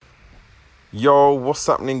Yo, what's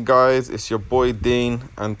happening, guys? It's your boy Dean,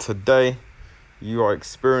 and today you are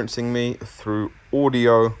experiencing me through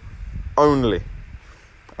audio only.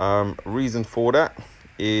 Reason for that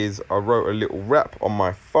is I wrote a little rap on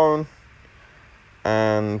my phone,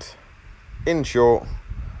 and in short,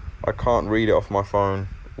 I can't read it off my phone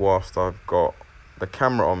whilst I've got the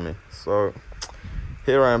camera on me. So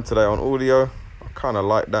here I am today on audio. I kind of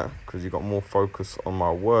like that because you got more focus on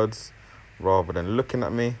my words rather than looking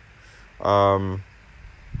at me.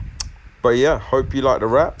 But yeah, hope you like the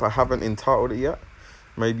rap. I haven't entitled it yet.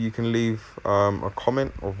 Maybe you can leave a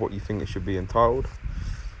comment of what you think it should be entitled.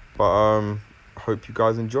 But I hope you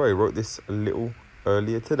guys enjoy. I wrote this a little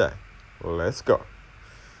earlier today. Let's go.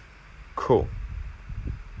 Cool.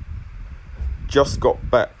 Just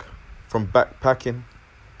got back from backpacking.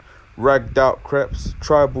 Ragged out crepes,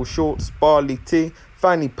 tribal shorts, barley tea,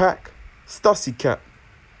 fanny pack, stussy cap.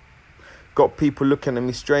 Got people looking at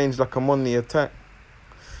me strange like I'm on the attack.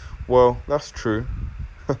 Well, that's true.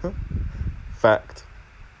 Fact.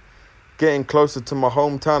 Getting closer to my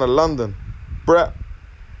hometown of London. Brat.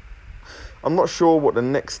 I'm not sure what the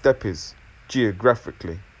next step is,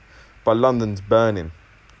 geographically. But London's burning.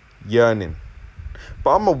 Yearning.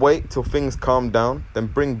 But I'ma wait till things calm down, then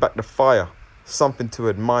bring back the fire. Something to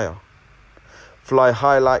admire. Fly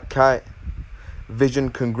high like kite.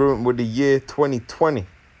 Vision congruent with the year 2020.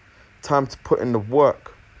 Time to put in the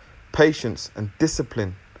work, patience and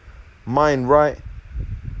discipline. Mind right,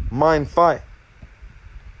 mind fight.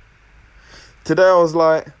 Today I was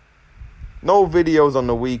like, no videos on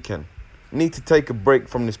the weekend. Need to take a break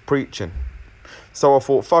from this preaching. So I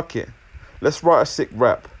thought, fuck it. Let's write a sick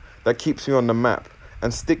rap that keeps me on the map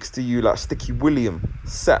and sticks to you like Sticky William,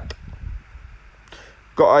 sap.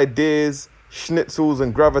 Got ideas, schnitzels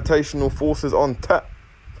and gravitational forces on tap.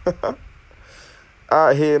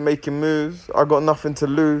 Out here making moves, I got nothing to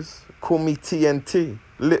lose. Call me TNT,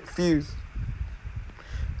 lit fuse.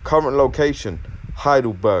 Current location,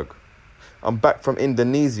 Heidelberg. I'm back from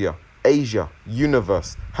Indonesia, Asia,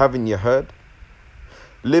 universe, haven't you heard?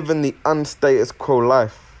 Living the unstatus quo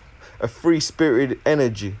life, a free-spirited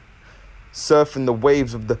energy, surfing the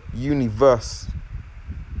waves of the universe.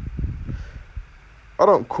 I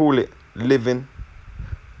don't call it living,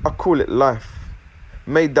 I call it life.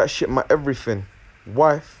 Made that shit my everything.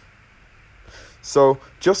 Wife. So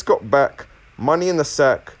just got back, money in the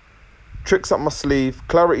sack, tricks up my sleeve,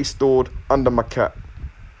 clarity stored under my cap.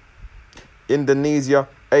 Indonesia,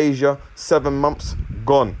 Asia, 7 months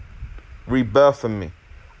gone, rebirthing me,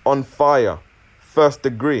 on fire, first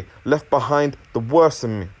degree, left behind the worst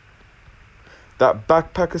in me. That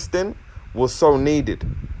backpacker stint was so needed.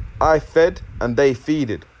 I fed and they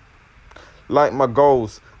feeded. Like my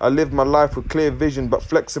goals, I live my life with clear vision but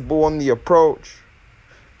flexible on the approach.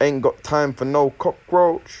 Ain't got time for no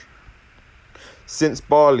cockroach. Since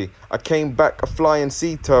Bali, I came back a flying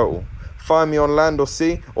sea turtle. Find me on land or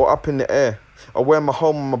sea or up in the air. I wear my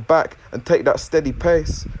home on my back and take that steady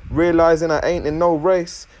pace. Realizing I ain't in no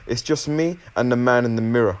race. It's just me and the man in the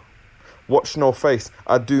mirror. Watch no face,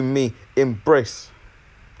 I do me, embrace.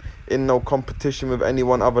 In no competition with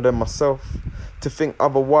anyone other than myself. To think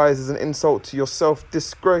otherwise is an insult to yourself,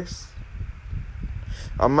 disgrace.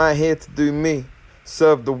 I'm out here to do me.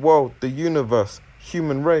 Serve the world, the universe,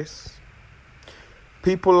 human race.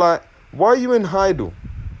 People like, why are you in Heidel?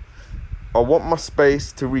 I want my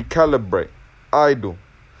space to recalibrate, idle.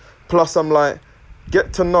 Plus I'm like,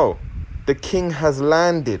 get to know, the king has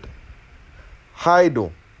landed.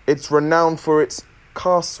 Heidel, it's renowned for its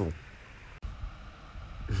castle.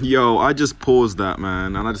 Yo, I just paused that,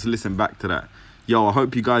 man, and I just listened back to that. Yo, I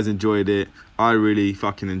hope you guys enjoyed it. I really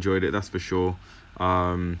fucking enjoyed it, that's for sure.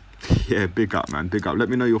 Yeah, big up, man, big up. Let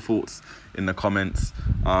me know your thoughts in the comments.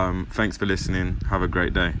 Thanks for listening. Have a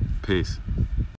great day. Peace.